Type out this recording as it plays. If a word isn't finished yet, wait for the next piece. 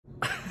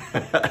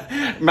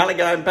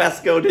Malaga and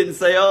Pascal didn't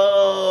say,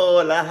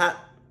 oh,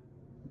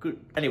 good.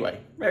 Anyway,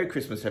 Merry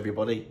Christmas,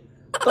 everybody.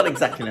 Don't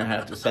exactly know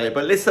how to say it,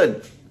 but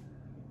listen,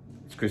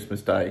 it's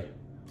Christmas Day.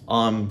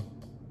 I'm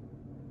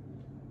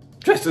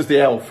dressed as the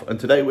elf, and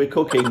today we're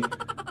cooking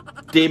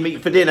deer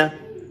meat for dinner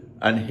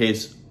and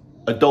his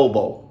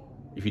adobo.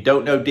 If you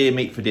don't know deer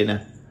meat for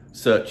dinner,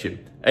 search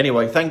him.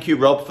 Anyway, thank you,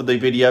 Rob, for the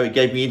video. It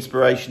gave me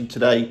inspiration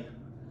today.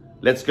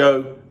 Let's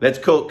go. Let's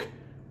cook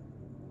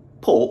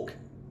pork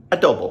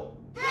adobo.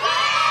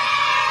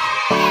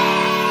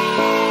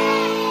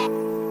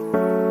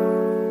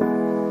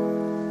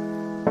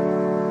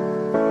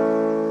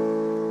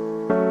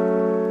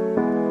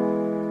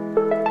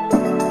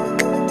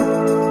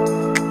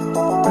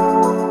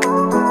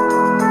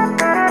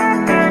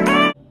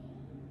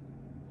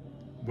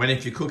 When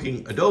if you're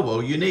cooking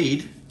adobo, you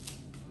need,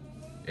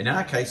 in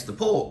our case, the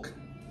pork,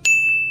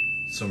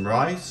 some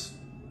rice,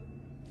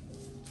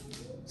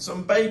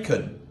 some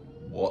bacon.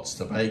 What's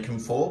the bacon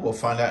for? We'll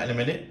find out in a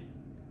minute.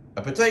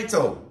 A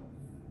potato,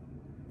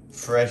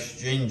 fresh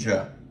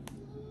ginger,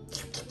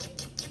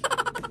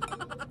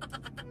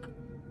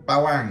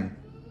 bawang,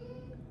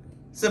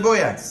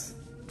 cebollas,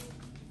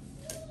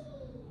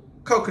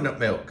 coconut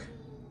milk,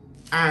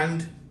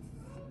 and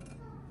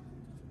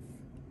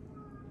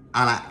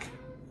𝐸𝐷𝐷.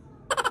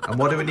 And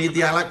what do we need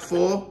the 𝐸𝐷𝐷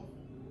for?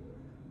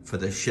 For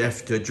the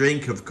chef to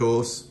drink, of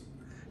course.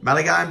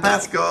 Malaga and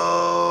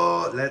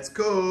Pascal, let's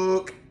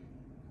cook.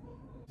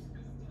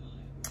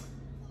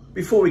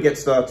 Before we get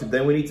started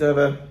then, we need to have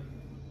a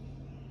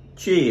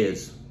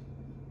cheers.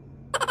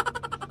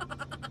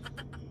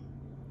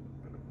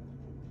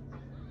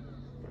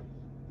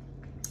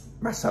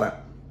 Masala.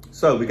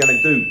 So we're going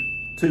to do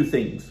two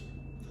things.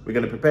 We're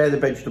going to prepare the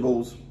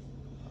vegetables,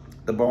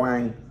 the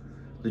bawang,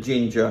 the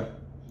ginger,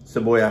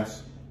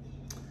 cebollas.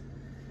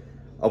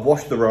 I've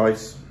washed the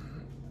rice.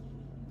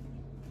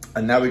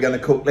 And now we're going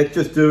to cook. Let's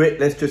just do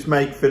it. Let's just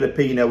make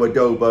Filipino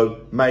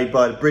adobo made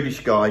by a British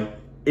guy,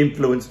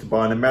 influenced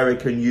by an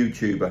American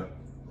YouTuber.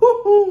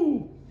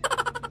 Woohoo!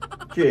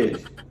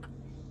 Cheers.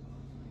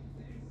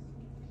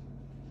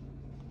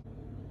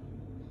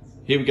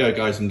 Here we go,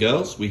 guys and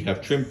girls. We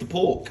have trimmed the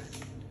pork.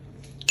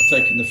 I've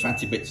taken the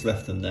fatty bits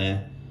left in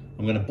there.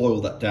 I'm going to boil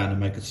that down and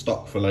make a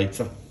stock for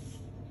later.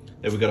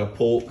 There we got our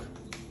pork.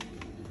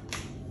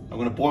 I'm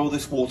going to boil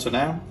this water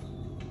now.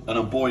 And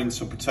I'm boiling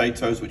some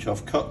potatoes, which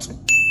I've cut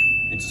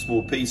into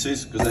small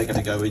pieces because they're going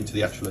to go into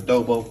the actual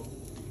adobo.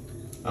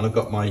 And I've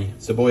got my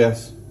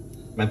cebollas,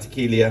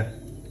 mantequilla,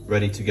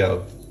 ready to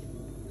go.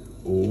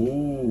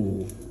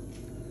 Ooh,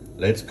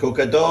 let's cook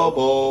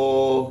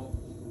adobo.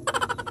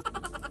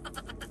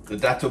 The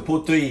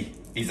𝐷𝐷𝐷𝐷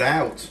is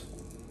out.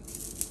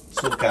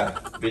 Sugar,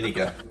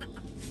 vinegar.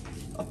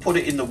 I put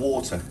it in the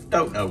water,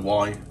 don't know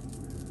why,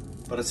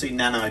 but I see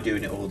Nana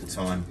doing it all the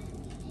time.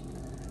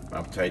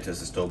 My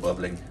potatoes are still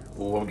bubbling.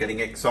 Oh, I'm getting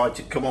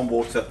excited. Come on,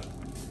 water.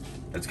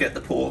 Let's get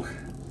the pork.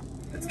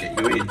 Let's get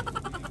you in.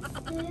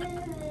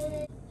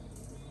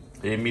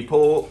 In me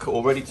pork,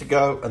 all ready to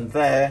go. And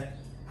there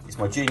is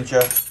my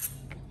ginger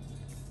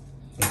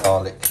and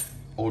garlic,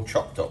 all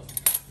chopped up.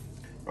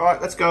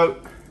 Right, let's go.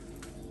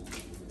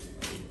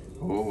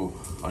 Oh,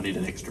 I need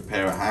an extra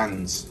pair of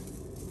hands.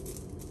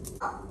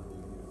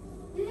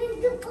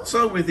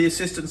 So with the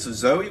assistance of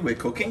Zoe, we're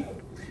cooking.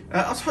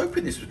 I was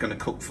hoping this was going to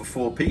cook for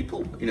 4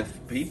 people, enough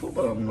people,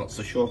 but I'm not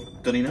so sure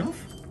I've done enough.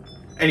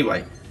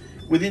 Anyway,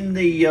 within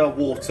the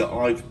water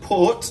I've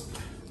put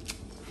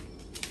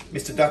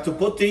Mr.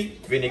 𝐷𝐷𝐷𝐷𝐷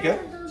vinegar,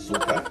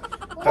 sugar,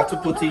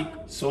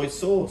 𝐷𝐷𝐷𝐷𝐷 soy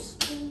sauce.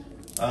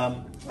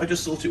 I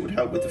just thought it would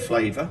help with the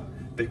flavour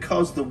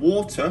because the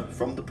water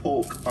from the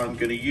pork I'm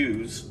going to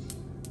use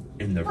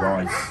in the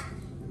rice.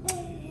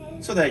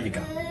 So there you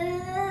go.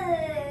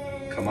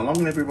 Come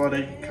along,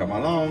 everybody, come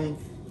along.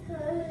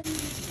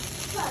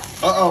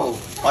 Uh-oh,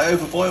 I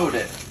overboiled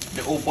it.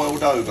 It all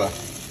boiled over.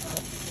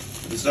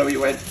 And Zoe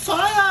went,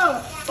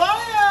 fire!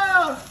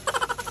 Fire!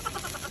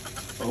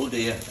 Oh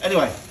dear.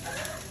 Anyway,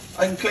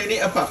 I can clean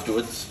it up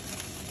afterwards.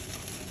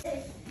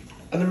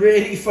 And the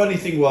really funny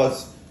thing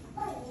was,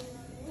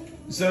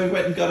 Zoe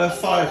went and got her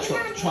fire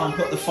truck to try and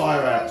put the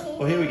fire out.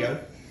 Oh, here we go.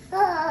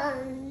 Are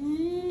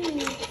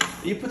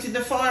you putting the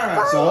fire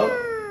out, Zoe?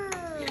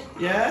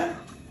 Yeah?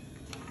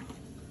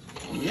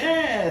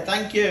 Yeah,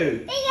 thank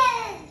you.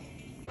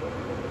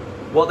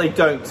 What they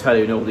don't tell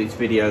you in all these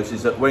videos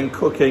is that when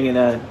cooking in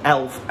an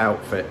elf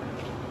outfit,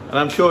 and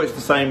I'm sure it's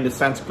the same in the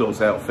Santa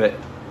Claus outfit,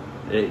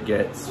 it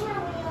gets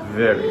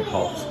very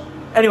hot.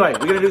 Anyway,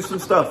 we're going to do some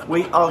stuff.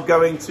 We are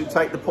going to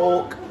take the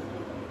pork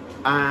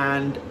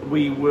and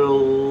we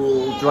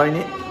will drain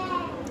it.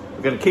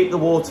 We're going to keep the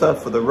water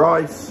for the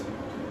rice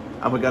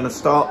and we're going to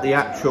start the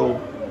actual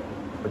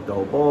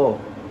adobo.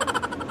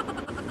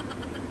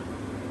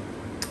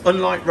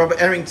 Unlike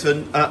Robert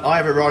Errington, I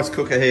have a rice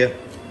cooker here.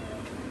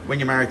 When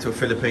you're married to a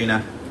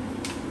Filipina,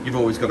 you've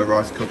always got a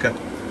rice cooker.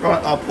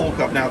 Right, our pork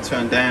I've now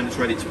turned down, it's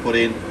ready to put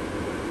in.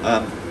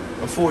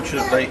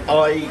 Unfortunately,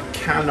 I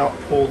cannot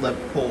pour the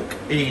pork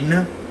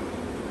in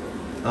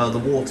the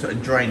water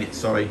and drain it,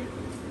 sorry,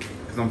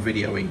 because I'm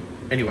videoing.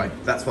 Anyway,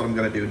 that's what I'm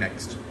going to do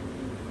next.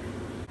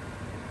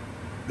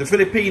 The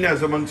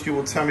Filipinos amongst you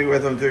will tell me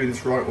whether I'm doing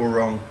this right or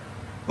wrong,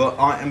 but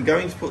I am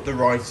going to put the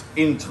rice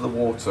into the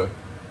water.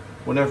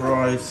 Whenever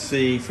I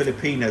see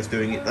Filipinos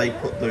doing it, they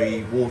put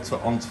the water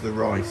onto the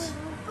rice.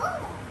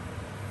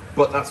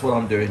 But that's what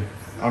I'm doing.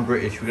 I'm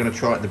British, we're going to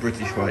try it the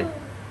British way.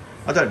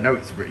 I don't know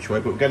it's the British way,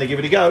 but we're going to give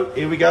it a go.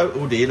 Here we go.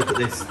 Oh dear, look at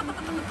this.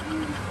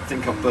 I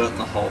think I've burnt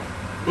the hob.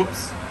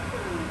 Oops.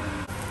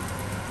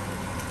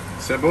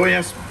 So boy,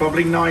 yes,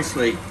 bubbling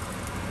nicely.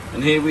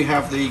 And here we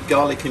have the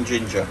garlic and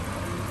ginger.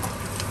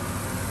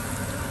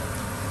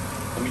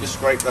 Let me just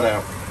scrape that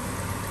out.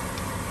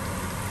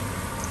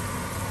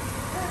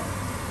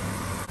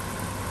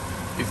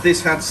 If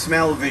this had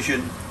smell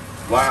vision,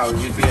 wow,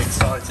 you'd be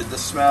excited. The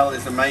smell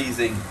is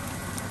amazing.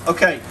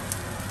 Okay,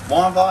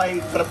 why have I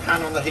put a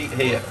pan on the heat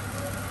here?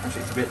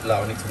 Actually, it's a bit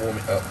low, I need to warm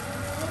it up.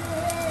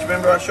 Do you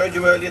remember I showed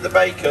you earlier the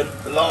bacon?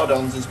 The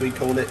lardons, as we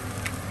call it.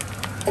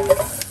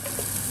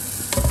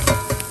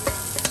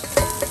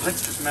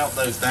 Let's just melt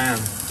those down,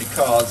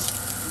 because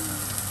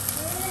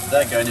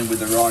they're going in with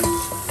the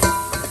rice.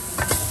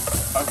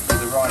 Hopefully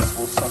the rice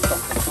will suck up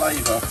the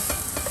flavour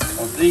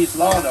of these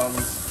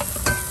lardons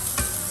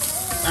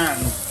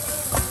and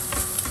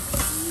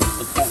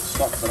the pork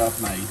stock that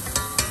I've made.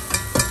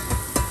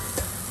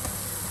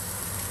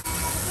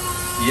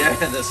 Yeah,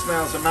 the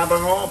smells of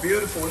Mabang. Oh,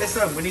 beautiful.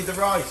 Listen, we need the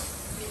rice.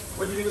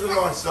 What do you think of the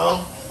rice,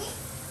 son?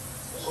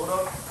 Hold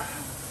on.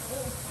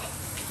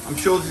 I'm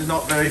sure this is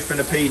not very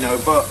Filipino,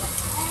 but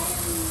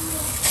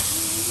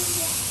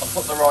I'll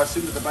put the rice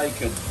into the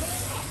bacon.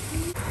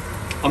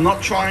 I'm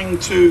not trying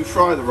to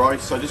fry the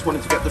rice, I just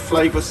wanted to get the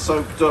flavour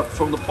soaked up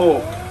from the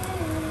pork.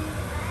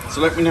 So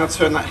let me now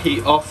turn that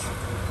heat off.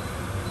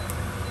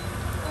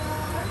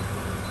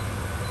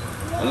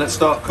 And let's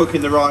start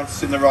cooking the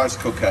rice in the rice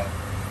cooker.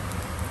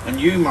 And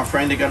you, my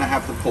friend, are going to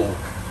have the pork.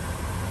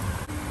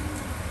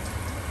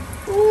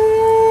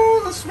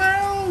 Ooh, the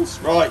smells!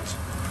 Right.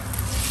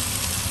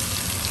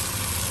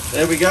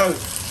 There we go.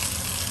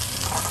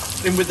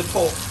 In with the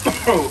pork.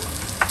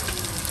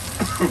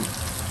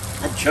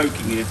 I'm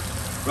choking you.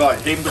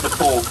 Right, in with the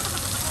pork.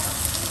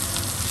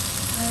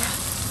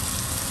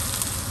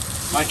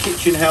 My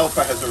kitchen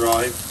helper has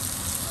arrived.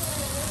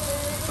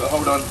 So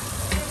hold on.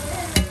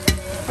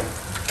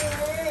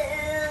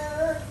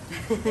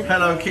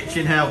 Hello,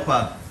 kitchen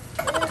helper.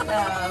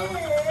 Hello.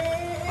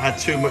 I had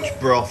too much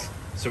broth,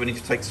 so we need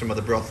to take some of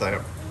the broth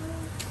out.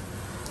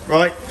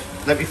 Right,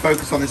 let me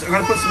focus on this. I'm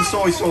going to put some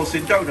soy sauce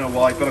in, don't know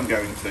why, but I'm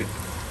going to.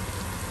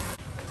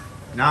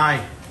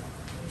 Nai,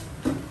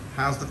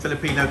 how's the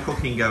Filipino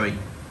cooking going?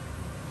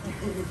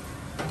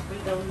 We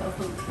don't know.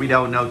 We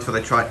don't know till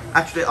they try.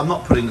 Actually, I'm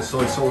not putting the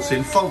soy sauce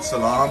in, false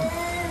alarm.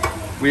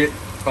 We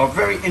are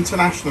very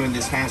international in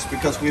this house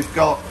because we've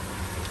got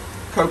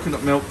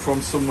coconut milk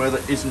from somewhere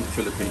that isn't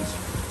Philippines.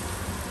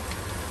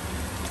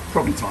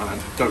 Probably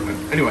Thailand, don't know.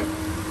 Anyway.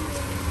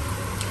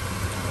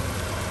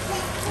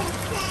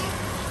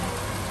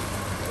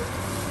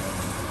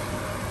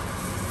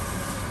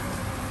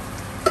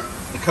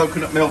 The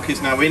coconut milk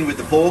is now in with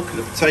the pork,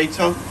 the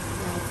potato,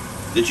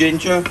 the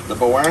ginger, the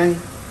bawang.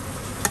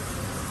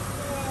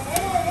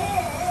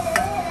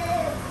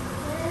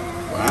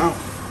 Wow.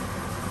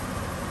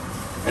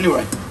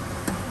 Anyway.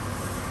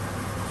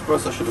 I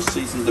suppose I should have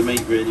seasoned the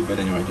meat really, but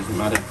anyway, it doesn't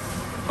matter.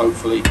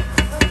 Hopefully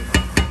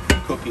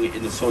cooking it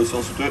in the soy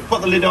sauce will do it.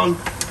 Put the lid on.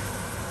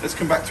 Let's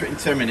come back to it in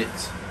 10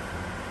 minutes.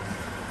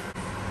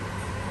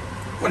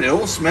 Well, it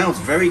all smells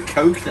very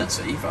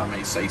coconutty, if I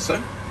may say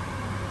so.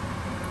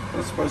 But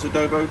I suppose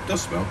adobo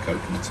does smell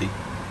coconutty.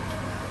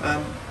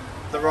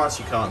 The rice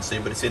you can't see,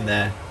 but it's in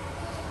there.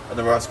 And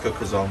the rice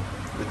cooker's on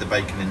with the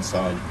bacon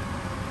inside.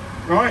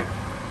 Right,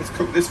 let's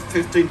cook this for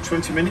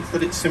 15-20 minutes,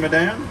 let it simmer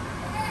down.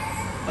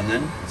 And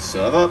then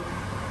serve up.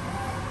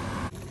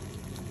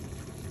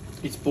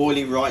 It's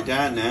boiling right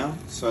down now,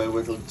 so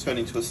it'll turn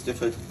into a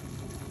stiffer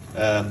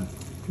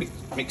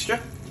mixture,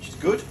 which is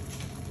good.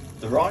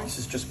 The rice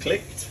has just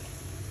clicked,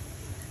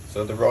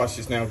 so the rice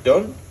is now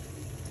done.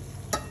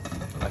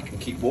 I can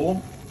keep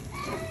warm,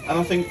 and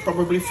I think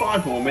probably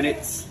 5 more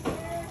minutes.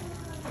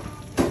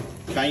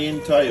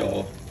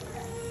 𝐾𝐬𝐢𝐴.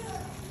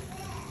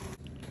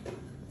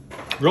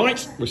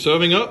 Right, we're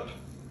serving up.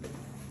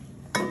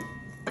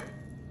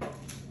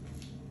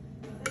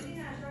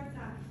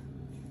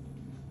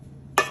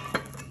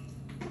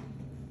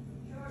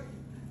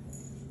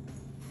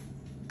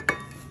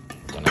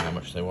 Don't know how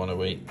much they want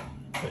to eat,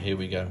 but here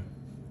we go.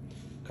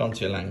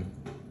 𝐾𝐬𝐢𝐴.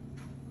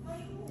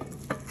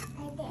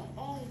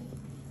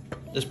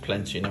 There's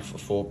plenty enough for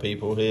 4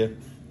 people here.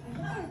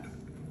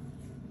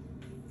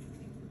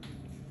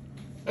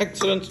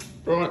 Excellent.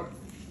 Right.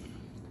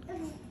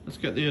 Let's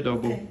get the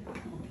adobo.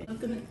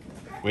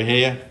 We're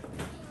here.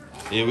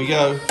 Here we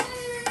go.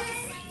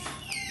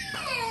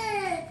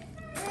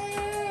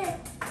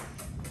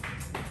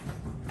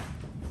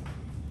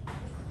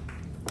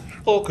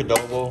 Pork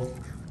adobo,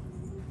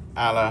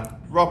 a la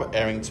Robert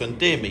Errington,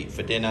 deer meat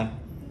for dinner,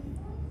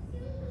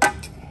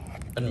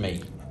 and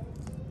me.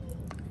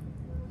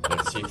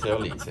 Let's see if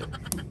they'll eat it.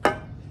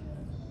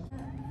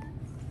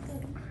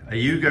 Are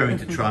you going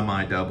to try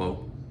my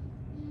adobo?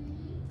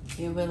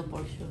 You will for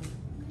sure.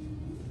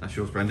 That's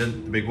yours,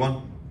 Brendan. The big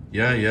one.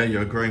 Yeah, yeah,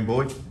 you're a growing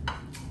boy.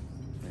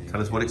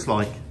 Tell us what it's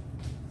like.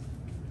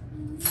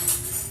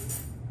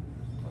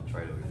 I'll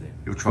try it over there.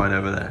 You'll try it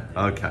over there.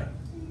 Okay.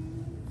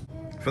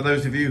 For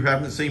those of you who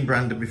haven't seen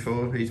Brandon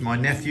before, he's my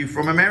nephew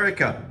from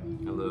America.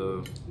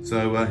 Hello.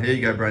 So here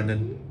you go,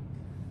 Brandon.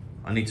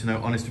 I need to know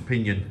honest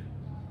opinion.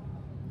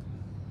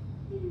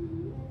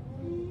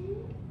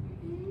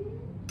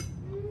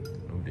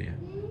 Oh dear.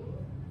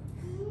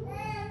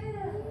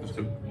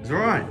 It's all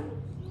right.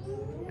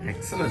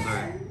 Excellent.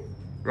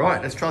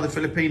 Right, let's try the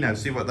Filipino,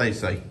 see what they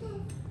say.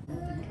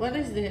 What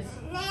is this?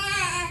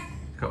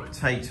 Got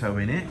potato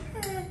in it.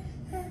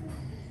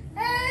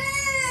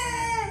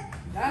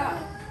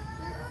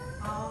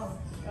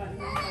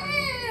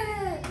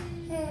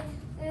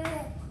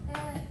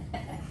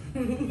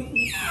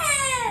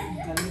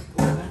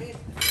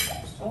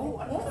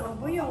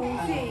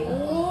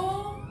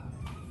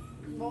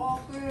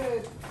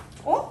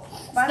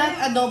 It's not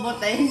adobo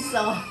taste,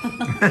 so.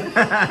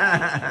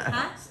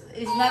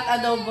 It's not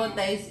adobo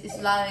taste. It's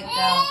like.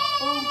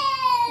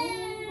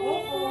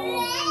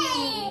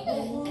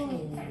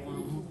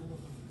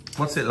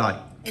 What's it like?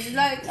 It's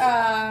like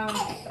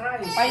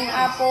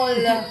pineapple.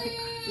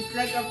 It's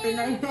like a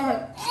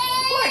pineapple.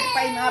 Pork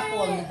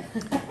pineapple.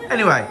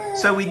 Anyway,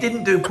 so we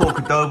didn't do pork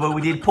adobo,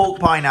 we did pork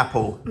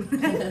pineapple.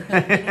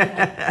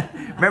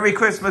 Merry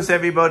Christmas,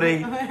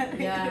 everybody.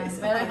 Yeah,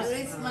 Merry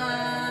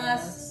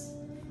Christmas.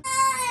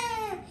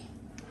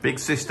 Big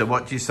sister,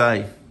 what do you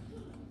say?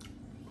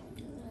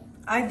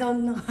 I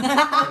don't know.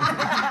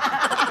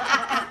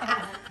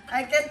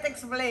 I can't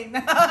explain.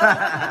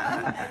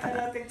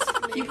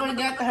 She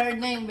forgot her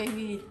name,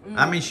 baby.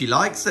 I mean, she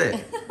likes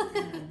it.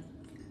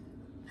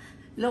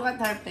 Look at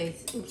her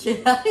face. She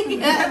like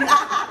it.